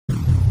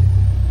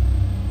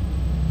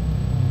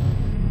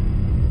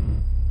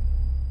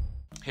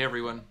Hey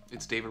everyone,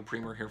 it's David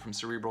Premer here from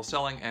Cerebral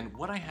Selling, and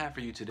what I have for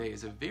you today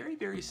is a very,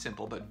 very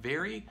simple but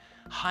very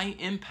high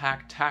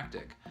impact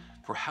tactic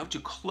for how to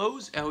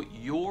close out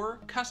your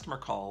customer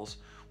calls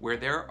where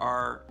there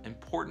are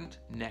important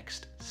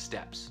next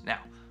steps.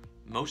 Now,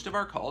 most of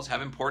our calls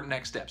have important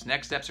next steps.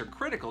 Next steps are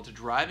critical to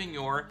driving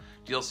your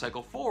deal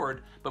cycle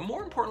forward, but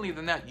more importantly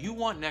than that, you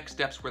want next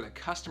steps where the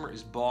customer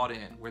is bought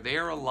in, where they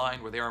are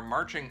aligned, where they are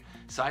marching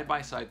side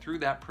by side through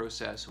that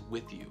process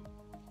with you.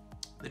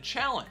 The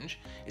challenge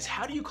is,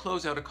 how do you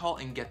close out a call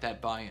and get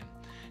that buy-in?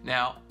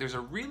 Now, there's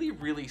a really,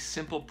 really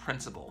simple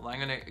principle. I'm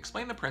going to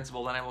explain the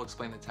principle, then I will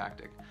explain the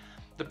tactic.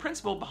 The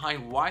principle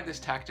behind why this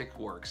tactic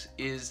works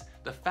is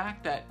the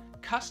fact that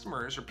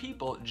customers or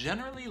people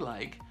generally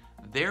like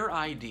their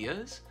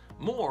ideas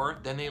more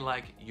than they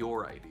like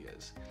your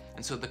ideas.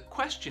 And so the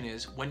question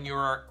is, when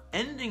you're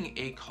ending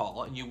a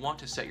call and you want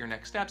to set your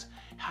next steps,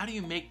 how do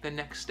you make the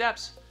next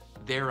steps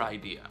their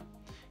idea?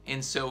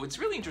 And so it's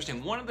really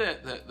interesting. One of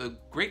the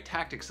great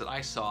tactics that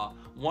I saw,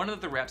 one of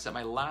the reps at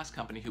my last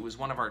company, who was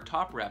one of our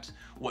top reps,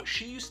 what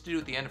she used to do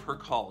at the end of her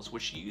calls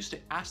was she used to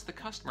ask the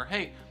customer,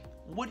 hey,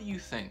 what do you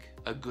think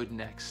a good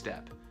next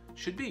step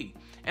should be?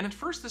 And at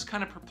first this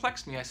kind of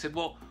perplexed me. I said,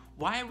 well,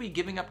 why are we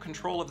giving up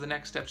control of the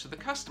next steps to the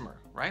customer,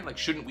 right? Like,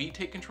 shouldn't we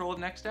take control of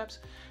next steps?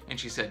 And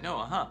she said,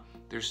 no,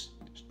 there's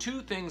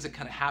two things that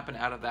kind of happen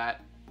out of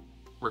that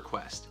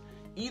request.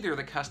 Either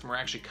the customer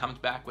actually comes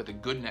back with a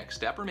good next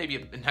step, or maybe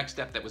a next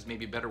step that was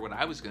maybe better what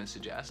I was going to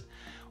suggest,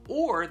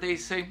 or they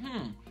say,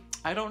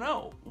 I don't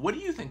know. What do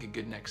you think a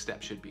good next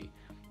step should be?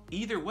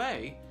 Either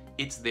way,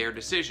 it's their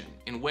decision.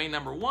 In way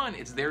number one,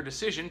 it's their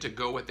decision to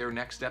go with their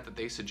next step that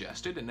they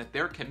suggested, and if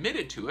they're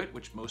committed to it,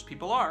 which most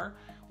people are,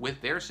 with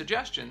their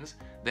suggestions,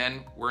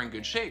 then we're in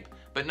good shape.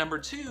 But number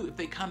two, if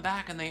they come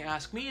back and they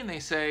ask me and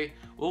they say,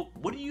 well,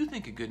 what do you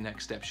think a good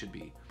next step should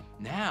be?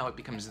 Now it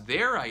becomes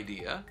their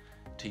idea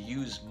to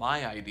use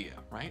my idea,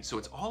 right? So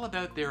it's all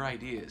about their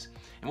ideas.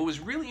 And what was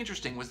really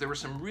interesting was there was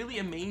some really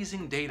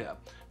amazing data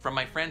from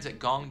my friends at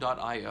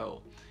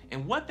gong.io.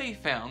 And what they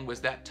found was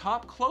that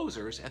top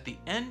closers at the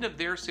end of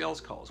their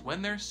sales calls,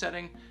 when they're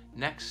setting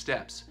next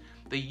steps,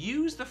 they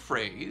use the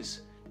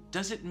phrase,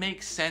 does it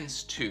make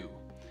sense to?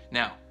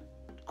 Now,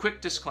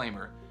 quick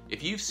disclaimer,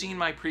 if you've seen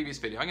my previous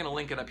video, I'm gonna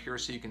link it up here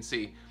so you can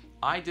see,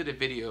 I did a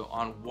video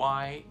on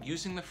why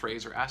using the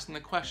phrase or asking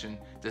the question,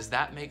 does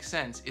that make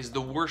sense, is the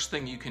worst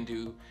thing you can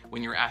do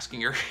when you're asking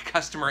your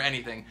customer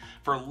anything,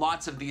 for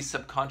lots of these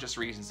subconscious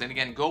reasons. And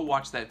again, go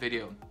watch that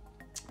video.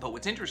 But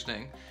what's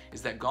interesting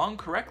is that Gong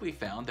correctly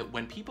found that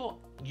when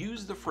people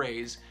use the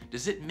phrase,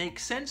 does it make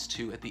sense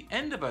to, at the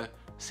end of a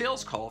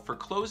sales call for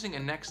closing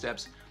and next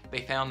steps,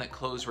 they found that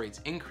close rates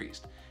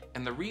increased.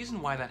 And the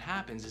reason why that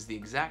happens is the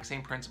exact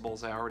same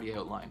principles I already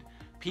outlined.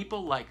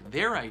 People like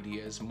their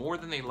ideas more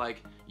than they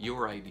like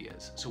your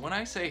ideas. So when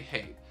I say,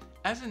 hey,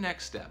 as a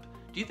next step,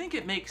 do you think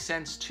it makes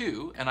sense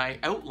to, and I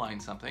outline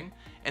something,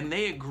 and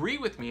they agree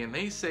with me and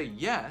they say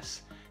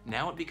yes,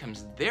 now it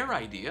becomes their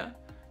idea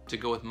to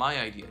go with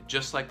my idea,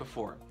 just like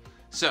before.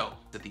 So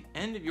at the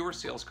end of your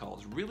sales call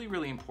is really,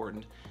 really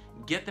important.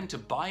 Get them to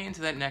buy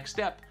into that next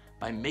step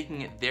by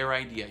making it their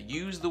idea.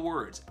 Use the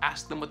words,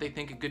 ask them what they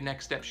think a good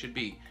next step should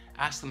be.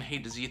 Ask them, hey,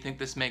 does you think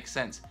this makes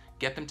sense?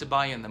 Get them to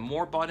buy in. The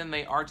more bought in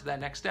they are to that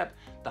next step,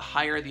 the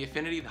higher the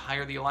affinity, the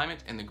higher the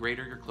alignment, and the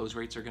greater your close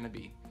rates are going to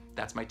be.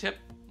 That's my tip.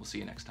 We'll see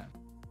you next time.